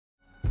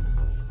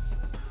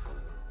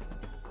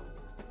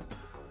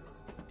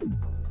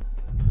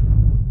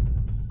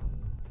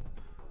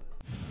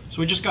So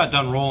we just got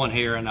done rolling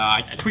here, and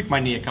I tweaked my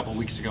knee a couple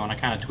weeks ago, and I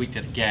kind of tweaked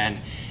it again.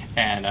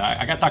 And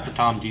I got Dr.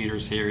 Tom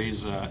Deters here.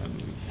 He's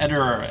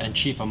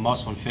editor-in-chief of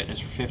Muscle and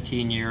Fitness for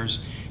 15 years.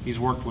 He's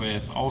worked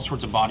with all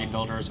sorts of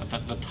bodybuilders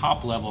at the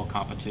top level of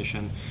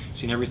competition.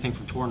 Seen everything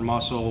from torn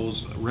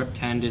muscles, ripped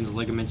tendons,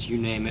 ligaments, you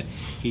name it.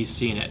 He's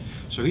seen it.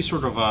 So he's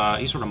sort of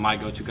my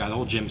go-to guy, the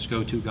whole gym's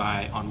go-to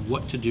guy on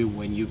what to do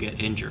when you get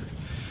injured.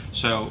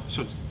 So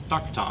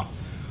Dr. Tom,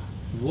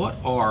 what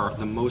are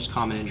the most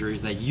common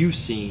injuries that you've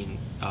seen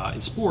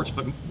in sports,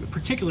 but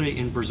particularly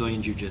in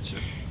Brazilian Jiu-Jitsu?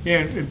 Yeah,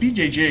 and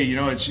BJJ,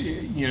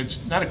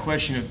 it's not a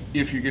question of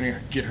if you're going to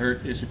get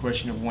hurt; it's a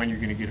question of when you're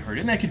going to get hurt,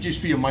 and that could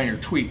just be a minor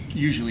tweak.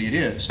 Usually, it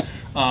is.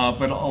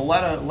 But a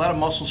lot of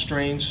muscle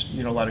strains,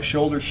 a lot of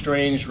shoulder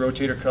strains,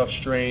 rotator cuff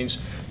strains,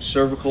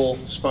 cervical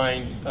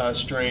spine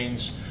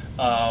strains,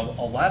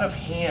 a lot of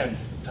hand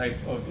type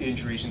of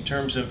injuries in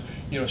terms of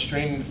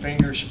straining the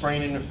finger,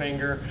 spraining the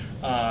finger,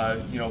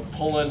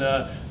 pulling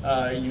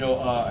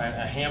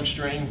a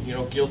hamstring.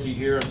 Guilty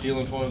here. I'm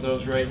dealing with one of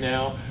those right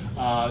now.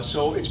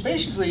 So it's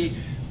basically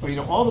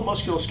all the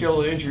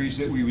musculoskeletal injuries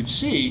that we would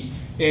see,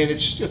 and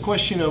it's a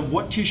question of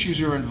what tissues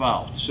are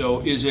involved.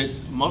 So is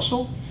it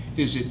muscle,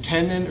 is it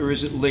tendon, or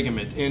is it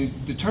ligament?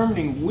 And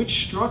determining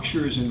which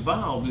structure is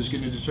involved is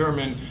going to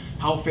determine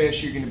how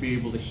fast you're going to be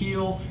able to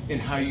heal and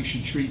how you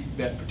should treat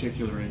that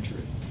particular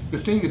injury. The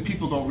thing that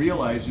people don't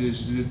realize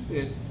is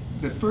that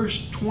the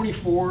first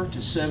 24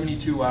 to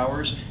 72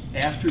 hours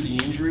after the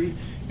injury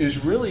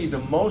is really the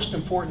most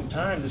important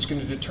time that's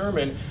going to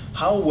determine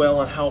how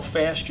well and how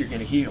fast you're going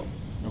to heal.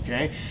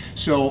 Okay,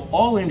 so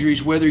all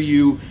injuries, whether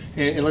you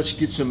and let's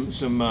get some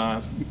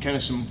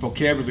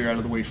vocabulary out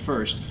of the way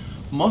first.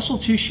 Muscle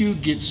tissue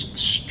gets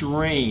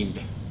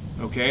strained.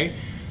 Okay,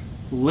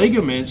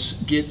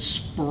 ligaments get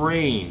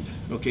sprained.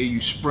 Okay, you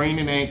sprain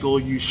an ankle,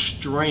 you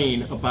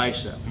strain a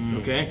bicep.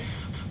 Okay.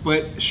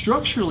 But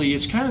structurally,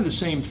 it's kind of the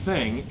same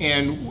thing,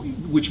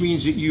 and which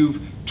means that you've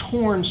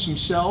torn some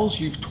cells,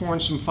 you've torn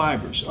some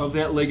fibers of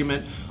that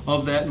ligament,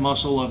 of that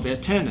muscle, of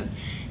that tendon.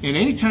 And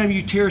anytime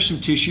you tear some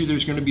tissue,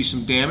 there's going to be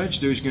some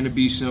damage, there's going to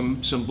be some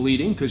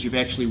bleeding because you've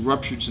actually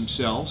ruptured some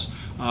cells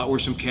or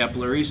some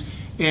capillaries,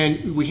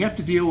 and we have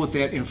to deal with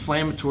that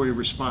inflammatory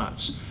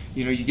response.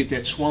 You get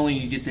that swelling,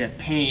 you get that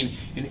pain,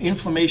 and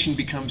inflammation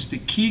becomes the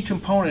key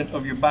component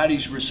of your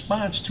body's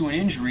response to an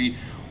injury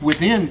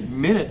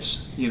within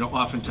minutes,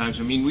 oftentimes.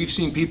 I mean, we've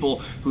seen people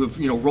who have,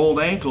 rolled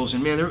ankles,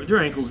 and man, their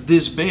ankle's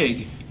this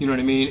big,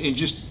 in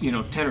just, 10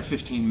 or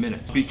 15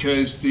 minutes.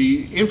 Because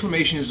the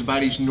inflammation is the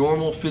body's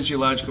normal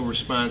physiological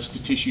response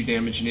to tissue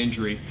damage and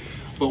injury.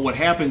 But what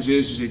happens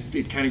is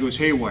it kind of goes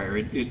haywire.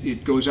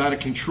 It goes out of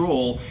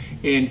control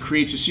and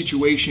creates a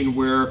situation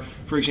where,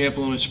 for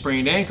example, in a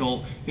sprained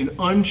ankle, an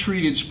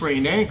untreated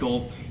sprained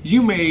ankle,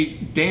 you may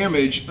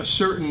damage a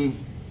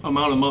certain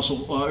amount of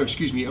muscle, amount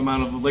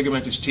of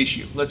ligamentous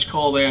tissue. Let's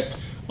call that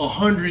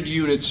 100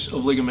 units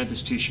of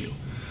ligamentous tissue.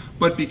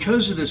 But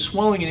because of the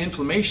swelling and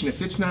inflammation,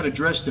 if it's not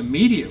addressed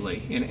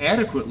immediately and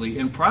adequately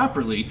and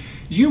properly,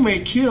 you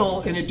may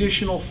kill an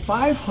additional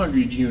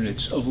 500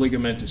 units of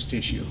ligamentous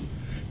tissue.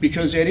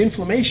 Because that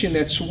inflammation,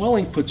 that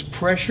swelling puts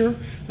pressure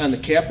on the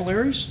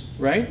capillaries,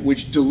 right,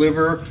 which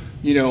deliver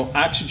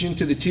oxygen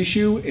to the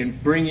tissue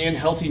and bring in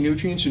healthy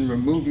nutrients and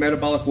remove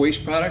metabolic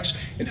waste products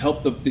and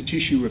help the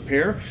tissue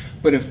repair.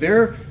 But if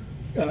they're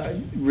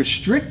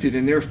restricted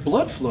in their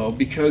blood flow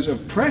because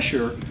of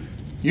pressure,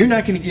 you're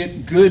not going to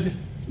get good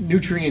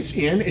nutrients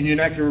in, and you're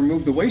not going to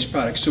remove the waste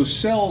products. So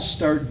cells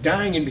start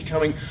dying and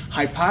becoming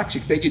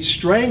hypoxic. They get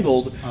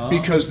strangled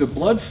because the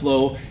blood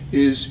flow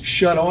is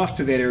shut off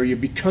to that area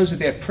because of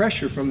that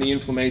pressure from the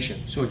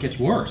inflammation. So it gets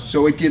worse.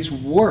 So it gets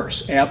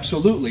worse,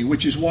 absolutely.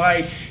 Which is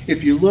why,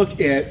 if you look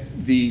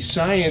at the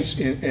science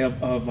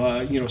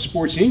of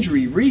sports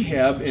injury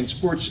rehab and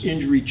sports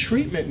injury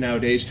treatment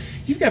nowadays,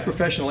 you've got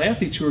professional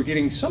athletes who are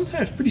getting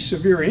sometimes pretty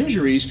severe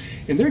injuries,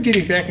 and they're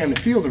getting back on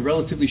the field in a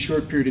relatively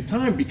short period of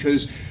time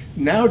because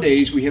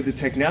nowadays we have the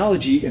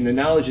technology and the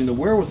knowledge and the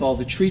wherewithal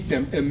to treat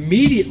them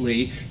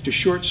immediately to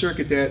short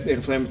circuit that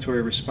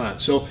inflammatory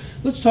response. So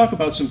let's talk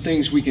about some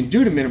things we can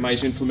do to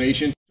minimize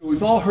inflammation.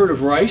 We've all heard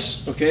of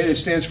RICE, okay? That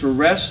stands for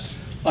rest,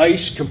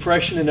 ice,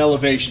 compression, and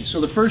elevation.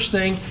 So the first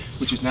thing,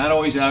 which is not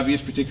always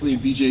obvious, particularly in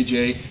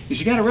BJJ, is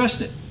you got to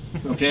rest it.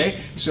 Okay,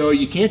 so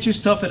you can't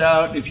just tough it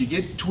out. If you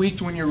get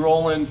tweaked when you're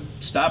rolling,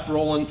 stop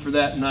rolling for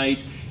that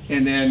night,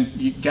 and then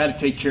you got to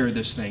take care of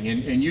this thing.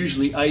 And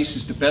usually ice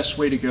is the best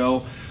way to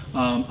go.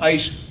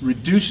 Ice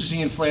reduces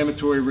the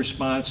inflammatory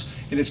response,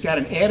 and it's got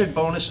an added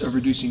bonus of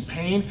reducing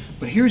pain.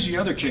 But here's the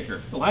other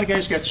kicker. A lot of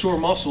guys got sore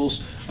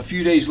muscles a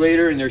few days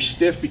later, and they're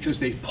stiff because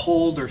they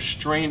pulled or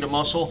strained a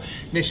muscle,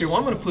 and they say, well,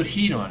 I'm going to put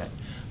heat on it.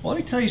 Well, let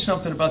me tell you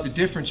something about the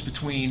difference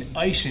between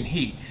ice and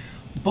heat.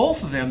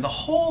 Both of them, the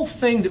whole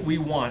thing that we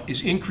want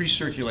is increased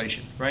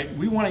circulation, right?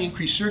 We want to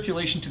increase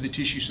circulation to the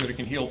tissue so that it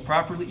can heal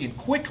properly and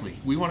quickly.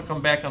 We want to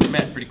come back on the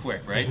mat pretty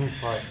quick, right?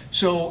 Right.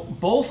 So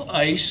both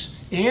ice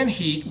and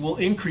heat will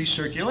increase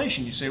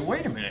circulation. You say,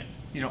 wait a minute,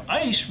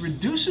 ice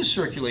reduces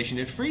circulation,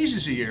 it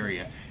freezes the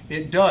area.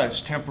 It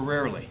does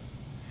temporarily.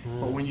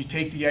 But when you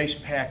take the ice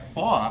pack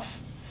off,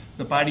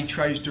 the body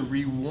tries to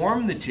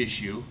rewarm the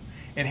tissue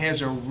and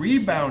has a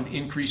rebound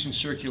increase in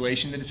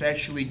circulation that is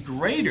actually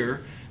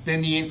greater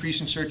than the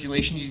increase in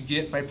circulation you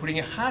get by putting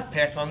a hot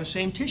pack on the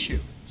same tissue.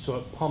 So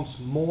it pumps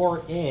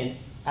more in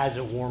as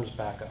it warms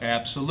back up.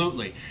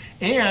 Absolutely.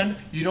 And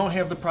you don't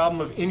have the problem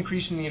of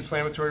increasing the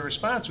inflammatory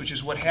response, which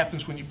is what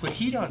happens when you put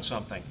heat on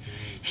something.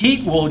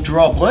 Heat will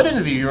draw blood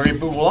into the area,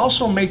 but will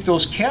also make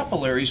those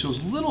capillaries,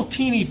 those little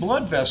teeny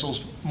blood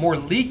vessels, more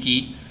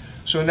leaky.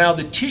 So now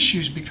the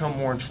tissues become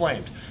more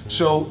inflamed.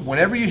 So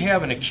whenever you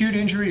have an acute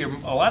injury, or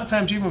a lot of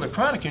times even with a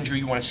chronic injury,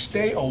 you want to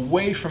stay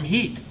away from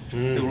heat.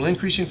 It will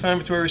increase the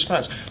inflammatory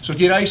response. So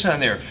get ice on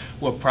there.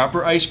 Well,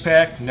 proper ice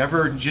pack,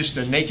 never just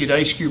a naked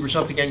ice cube or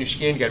something on your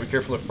skin. You got to be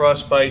careful of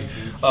frostbite.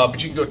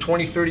 But you can go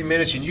 20, 30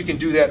 minutes, and you can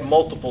do that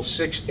multiple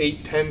 6,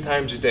 8, 10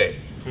 times a day.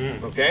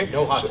 Okay?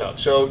 No hot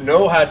tubs. So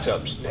no hot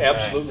tubs. Okay.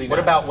 Absolutely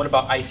not. What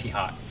about icy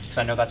hot? Because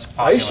I know that's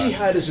popular. Icy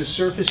hot is a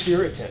surface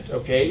irritant,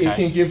 okay? It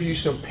can give you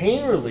some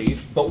pain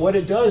relief, but what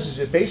it does is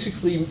it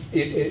basically,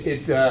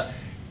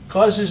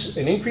 causes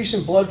an increase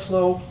in blood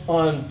flow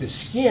on the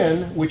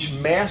skin, which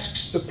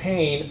masks the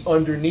pain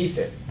underneath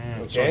it.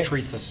 Okay? So it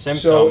treats the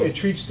symptom. So it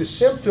treats the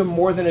symptom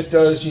more than it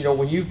does, you know,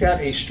 when you've got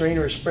a strain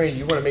or a sprain,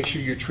 you want to make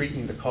sure you're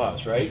treating the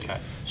cause, right?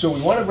 Okay. So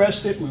we want to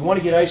rest it, we want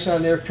to get ice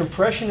on there.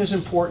 Compression is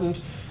important.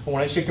 And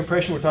when I say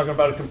compression, we're talking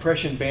about a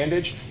compression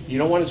bandage. You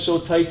don't want it so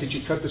tight that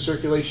you cut the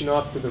circulation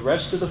off to the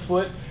rest of the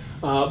foot.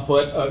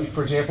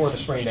 For example, in a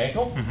sprained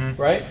ankle,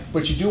 right?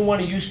 But you do want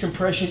to use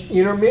compression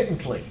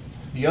intermittently.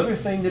 The other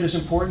thing that is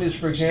important is,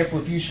 for example,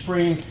 if you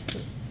sprain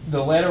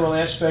the lateral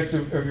aspect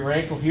of your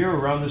ankle here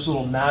around this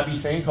little knobby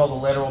thing called the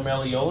lateral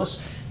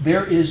malleolus,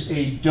 there is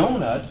a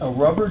donut, a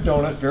rubber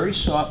donut, very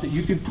soft, that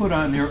you can put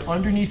on there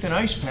underneath an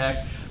ice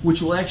pack,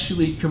 which will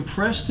actually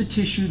compress the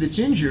tissue that's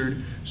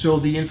injured so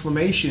the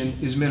inflammation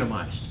is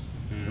minimized.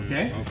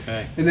 Okay?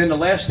 Okay. And then the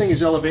last thing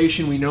is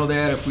elevation. We know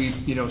that if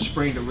we've, you know,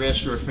 sprained a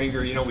wrist or a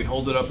finger, you know, we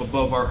hold it up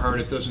above our heart,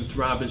 it doesn't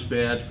throb as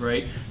bad,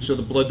 right? So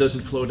the blood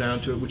doesn't flow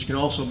down to it, which can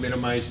also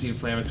minimize the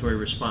inflammatory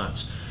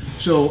response.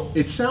 So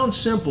it sounds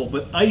simple,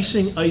 but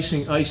icing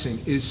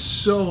is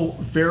so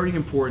very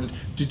important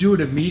to do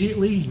it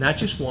immediately, not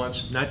just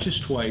once, not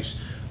just twice.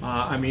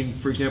 I mean,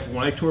 for example,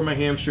 when I tore my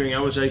hamstring, I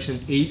was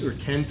icing 8 or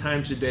 10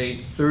 times a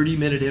day,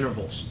 30-minute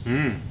intervals.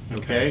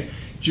 Okay?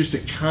 Just to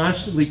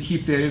constantly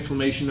keep that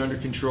inflammation under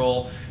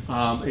control,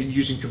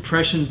 using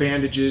compression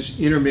bandages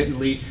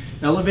intermittently.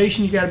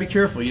 Elevation, you got to be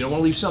careful. You don't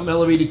want to leave something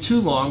elevated too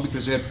long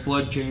because that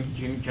blood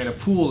can kind of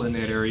pool in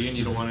that area, and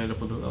you don't want to end up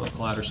with a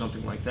clot or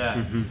something like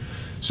that.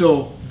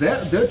 So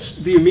that's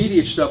the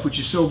immediate stuff, which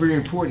is so very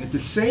important. At the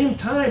same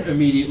time,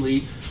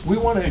 immediately, we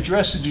want to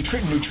address the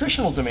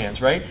nutritional demands,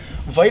 right?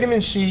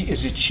 Vitamin C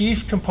is a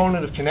chief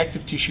component of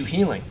connective tissue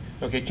healing.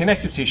 Okay,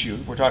 connective tissue,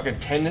 we're talking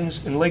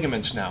tendons and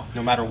ligaments now.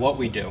 No matter what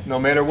we do. No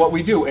matter what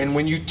we do. And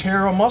when you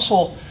tear a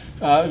muscle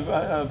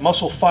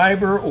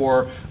fiber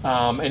or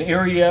an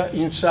area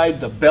inside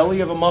the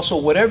belly of a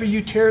muscle, whatever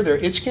you tear there,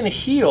 it's going to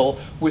heal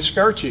with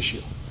scar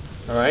tissue.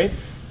 All right?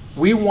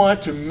 We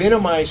want to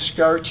minimize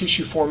scar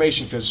tissue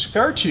formation because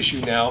scar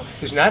tissue now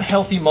is not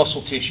healthy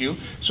muscle tissue,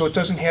 so it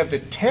doesn't have the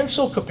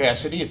tensile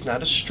capacity, it's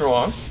not as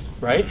strong,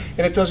 right?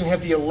 And it doesn't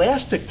have the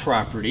elastic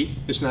property,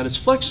 it's not as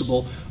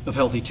flexible of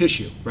healthy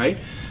tissue, right?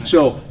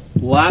 So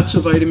lots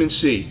of vitamin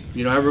C.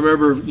 You know, I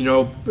remember, you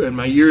know, in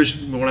my years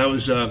when I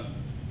was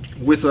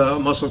with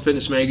Muscle and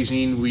Fitness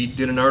magazine, we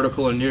did an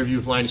article, an interview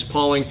with Linus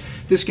Pauling.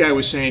 This guy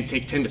was saying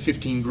take 10 to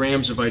 15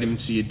 grams of vitamin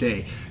C a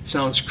day.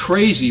 Sounds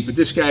crazy, but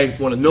this guy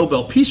won a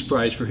Nobel Peace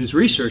Prize for his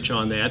research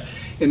on that.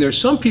 And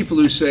there's some people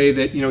who say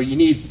that, you know, you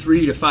need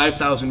 3,000 to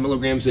 5,000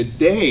 milligrams a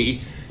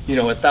day, you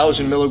know,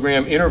 1,000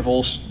 milligram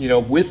intervals, you know,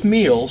 with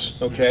meals,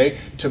 okay,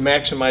 to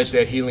maximize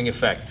that healing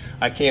effect.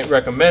 I can't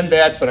recommend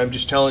that, but I'm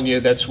just telling you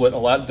that's what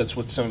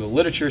some of the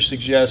literature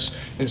suggests.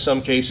 In some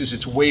cases,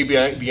 it's way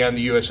beyond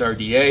the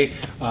USRDA.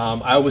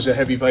 I was a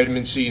heavy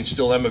vitamin C and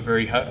still am a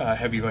very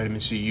heavy vitamin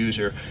C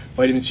user.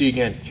 Vitamin C,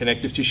 again,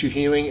 connective tissue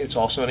healing. It's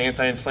also an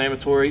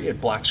anti-inflammatory.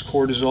 It blocks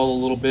cortisol a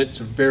little bit. It's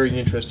a very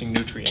interesting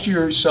nutrient.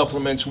 Your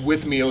supplements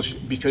with meals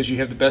because you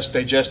have the best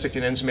digestive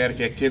and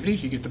enzymatic activity.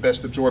 You get the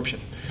best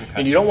absorption. Okay.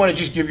 And you don't want to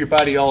just give your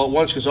body all at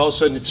once because all of a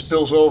sudden it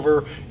spills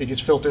over, it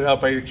gets filtered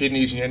out by your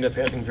kidneys, and you end up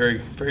having very,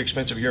 very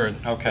expensive urine.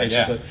 Okay,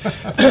 basically.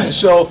 Yeah.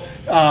 So,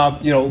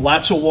 you know,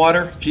 lots of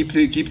water. Keep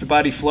the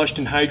body flushed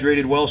and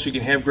hydrated well so you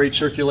can have great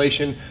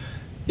circulation.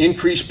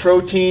 Increase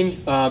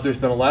protein. There's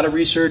been a lot of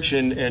research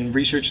and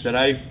research that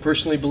I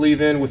personally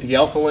believe in with the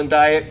alkaline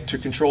diet to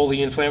control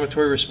the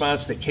inflammatory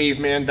response, the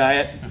caveman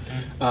diet,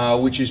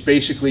 which is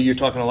basically you're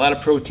talking a lot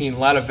of protein, a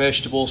lot of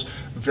vegetables,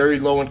 very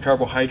low in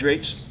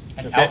carbohydrates.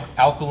 And okay.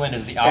 Alkaline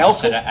is the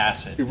opposite of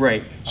acid.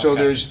 Right. So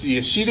okay. There's the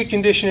acidic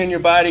condition in your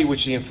body,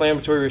 which the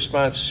inflammatory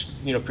response,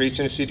 you know, creates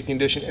an acidic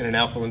condition, and an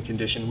alkaline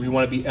condition. We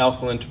want to be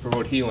alkaline to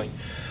promote healing.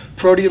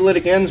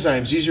 Proteolytic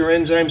enzymes. These are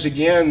enzymes,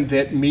 again,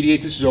 that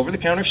mediate. This is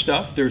over-the-counter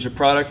stuff. There's a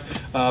product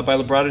by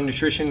Labrada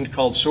Nutrition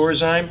called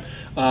Sorazyme,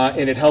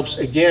 and it helps,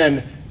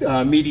 again,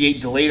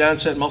 mediate delayed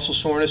onset muscle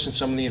soreness and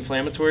some of the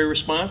inflammatory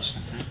response.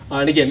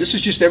 And again, this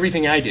is just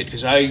everything I did,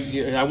 because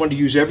I wanted to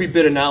use every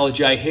bit of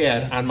knowledge I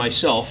had on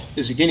myself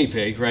as a guinea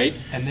pig, right?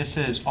 And this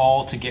is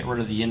all to get rid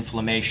of the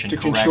inflammation, to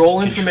correct?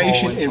 control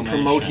inflammation and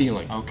promote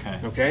healing. Okay.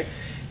 Okay.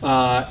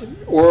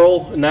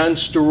 Oral,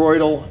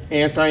 non-steroidal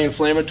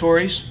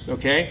anti-inflammatories.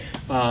 Okay.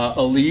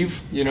 Aleve,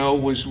 you know,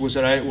 was what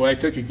I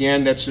took.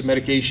 Again, that's a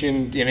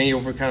medication. In any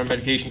over-the-counter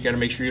medication, you got to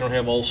make sure you don't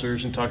have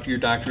ulcers and talk to your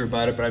doctor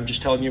about it. But I'm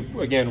just telling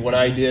you again what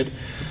I did.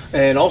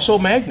 And also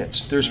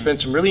magnets. There's been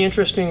some really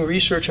interesting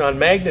research on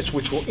magnets,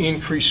 which will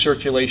increase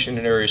circulation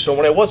in areas. So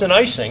when I wasn't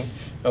icing,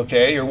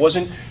 okay, or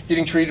wasn't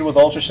getting treated with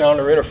ultrasound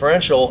or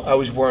interferential, I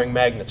was wearing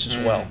magnets as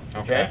well.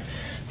 Okay.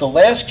 The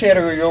last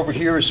category over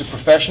here is the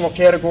professional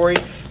category,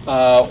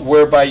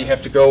 whereby you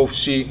have to go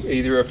see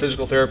either a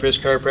physical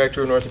therapist, chiropractor,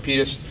 or an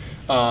orthopedist,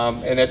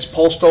 and that's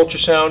pulsed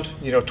ultrasound,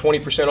 you know,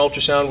 20%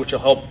 ultrasound, which will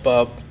help,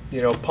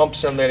 you know, pump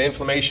some of that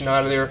inflammation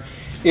out of there.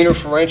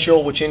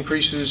 Interferential, which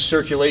increases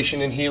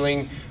circulation and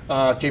healing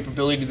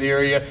capability to the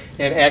area,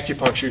 and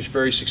acupuncture is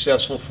very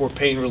successful for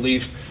pain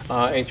relief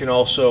and can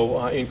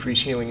also increase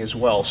healing as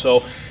well.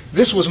 So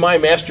this was my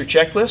master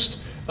checklist.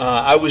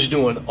 I was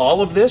doing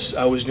all of this.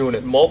 I was doing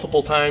it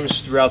multiple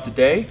times throughout the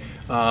day,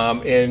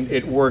 and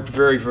it worked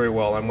very, very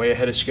well. I'm way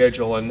ahead of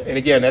schedule. And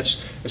again,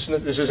 this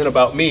isn't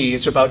about me.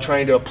 It's about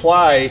trying to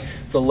apply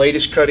the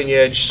latest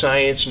cutting-edge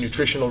science and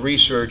nutritional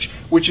research,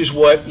 which is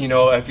what, you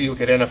know, if you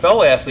look at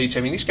NFL athletes,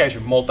 I mean, these guys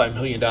are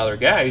multi-million-dollar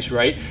guys,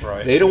 right?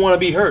 They don't want to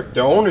be hurt.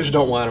 Their owners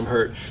don't want them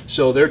hurt.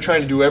 So they're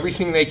trying to do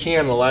everything they can.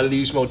 And a lot of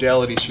these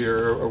modalities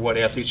here are what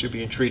athletes are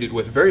being treated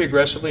with very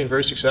aggressively and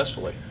very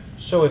successfully.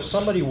 So if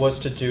somebody was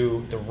to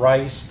do the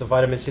rice, the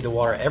vitamin C, the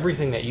water,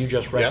 everything that you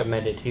just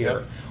recommended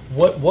here,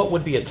 what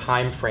would be a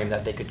time frame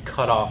that they could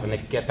cut off and they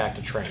could get back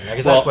to training? I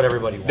guess that's what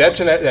everybody wants. That's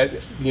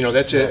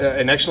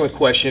an excellent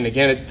question.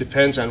 Again, it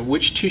depends on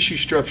which tissue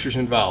structure is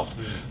involved.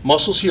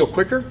 Muscles heal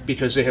quicker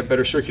because they have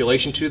better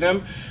circulation to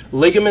them.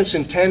 Ligaments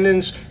and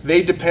tendons,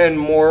 they depend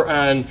more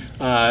on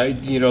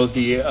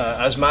the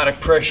osmotic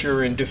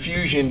pressure and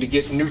diffusion to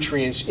get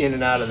nutrients in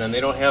and out of them.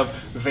 They don't have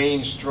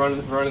veins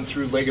running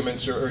through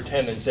ligaments or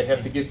tendons. They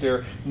have to get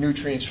their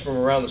nutrients from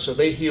around them, so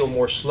they heal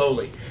more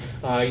slowly.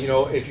 You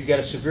know, if you got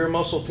a severe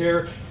muscle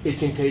tear, it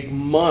can take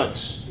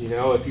months. You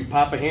know, if you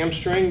pop a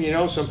hamstring, you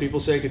know, some people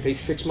say it could take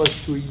 6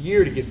 months to a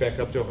year to get back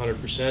up to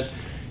 100%.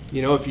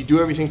 You know, if you do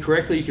everything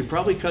correctly, you can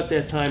probably cut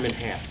that time in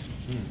half.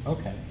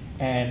 Okay.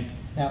 And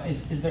now,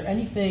 is there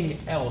anything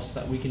else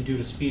that we can do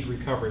to speed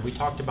recovery? We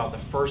talked about the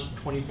first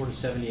 24 to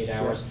 78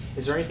 hours.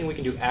 Is there anything we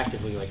can do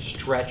actively, like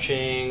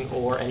stretching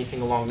or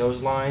anything along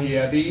those lines?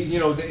 Yeah,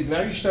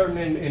 now you're starting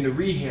into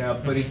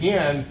rehab, but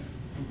again,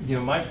 you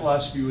know, my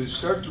philosophy was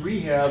start the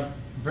rehab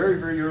very,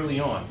 very early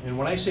on. And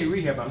when I say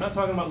rehab, I'm not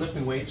talking about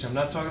lifting weights, I'm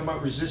not talking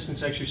about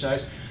resistance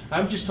exercise,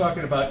 I'm just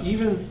talking about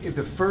even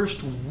the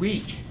first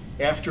week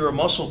after a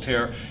muscle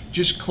tear,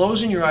 just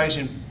closing your eyes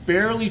and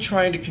barely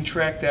trying to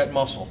contract that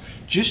muscle,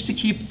 just to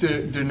keep the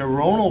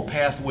neuronal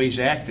pathways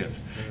active.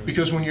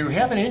 Because when you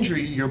have an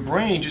injury, your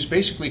brain just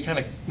basically kind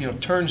of, you know,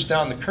 turns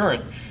down the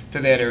current to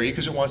that area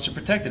because it wants to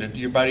protect it.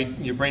 Your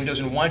brain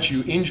doesn't want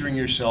you injuring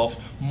yourself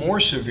more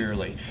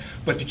severely.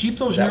 But to keep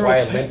those neural...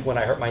 Is that why I limped when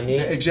I hurt my knee?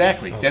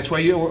 Exactly. Oh. That's why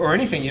you, or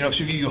anything, you know, if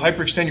you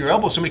hyperextend your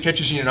elbow, somebody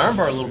catches you in an arm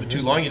bar a little bit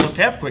too long, you don't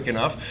tap quick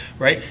enough,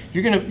 right?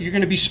 You're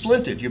gonna be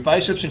splinted. Your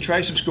biceps and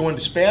triceps go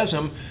into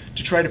spasm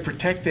to try to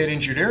protect that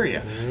injured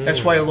area.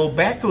 That's why a low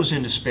back goes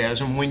into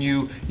spasm when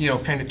you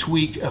kind of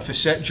tweak a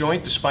facet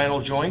joint, the spinal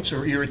joints,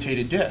 or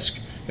irritated disc.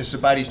 It's the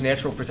body's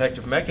natural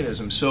protective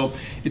mechanism. So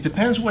it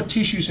depends what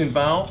tissue's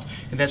involved,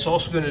 and that's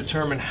also going to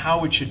determine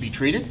how it should be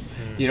treated,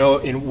 you know,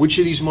 in which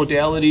of these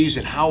modalities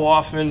and how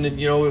often,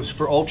 you know, it's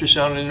for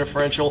ultrasound and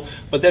interferential,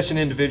 but that's an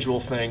individual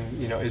thing,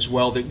 you know, as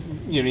well that,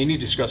 you know, you need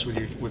to discuss with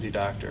your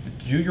doctor.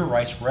 Do your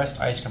rice, rest,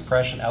 ice,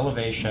 compression,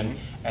 elevation,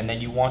 and then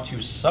you want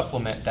to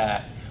supplement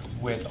that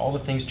with all the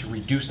things to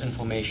reduce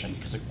inflammation,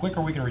 because the quicker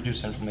we can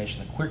reduce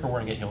inflammation, the quicker we're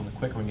going to get healed, the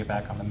quicker we can get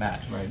back on the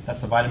mat. Right.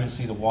 That's the vitamin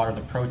C, the water,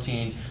 the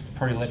protein, the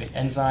proteolytic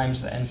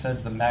enzymes, the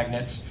NSAIDs, the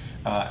magnets,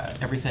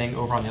 everything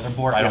over on the other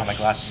board. I don't have my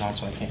glasses on,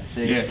 so I can't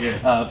see.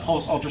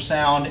 Pulse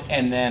ultrasound,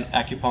 and then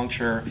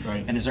acupuncture.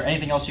 Right. And is there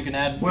anything else you can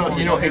add? Well,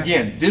 you know,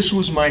 again, this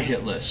was my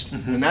hit list.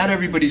 Not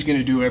everybody's going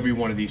to do every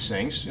one of these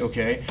things,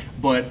 okay?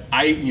 But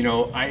I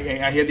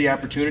had the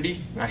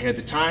opportunity, I had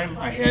the time,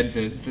 I had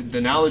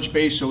the knowledge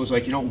base, so it was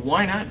like, you know,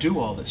 why not do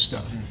all this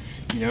stuff?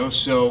 You know,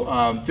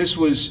 so this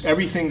was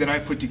everything that I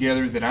put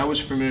together that I was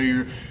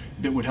familiar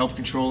that would help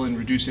control and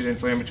reduce that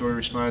inflammatory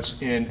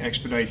response and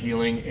expedite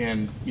healing.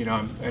 And, you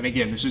know, and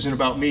again, this isn't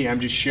about me. I'm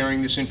just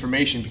sharing this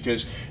information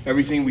because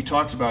everything we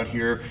talked about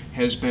here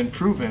has been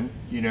proven,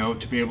 you know,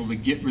 to be able to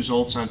get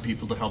results on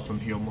people to help them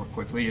heal more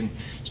quickly. And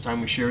it's time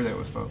we share that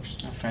with folks.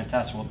 Oh,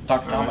 fantastic. Well,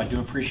 Dr. Tom, I do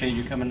appreciate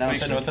you coming down and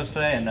sitting with us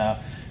today. And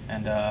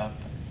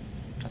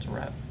that's a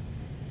wrap.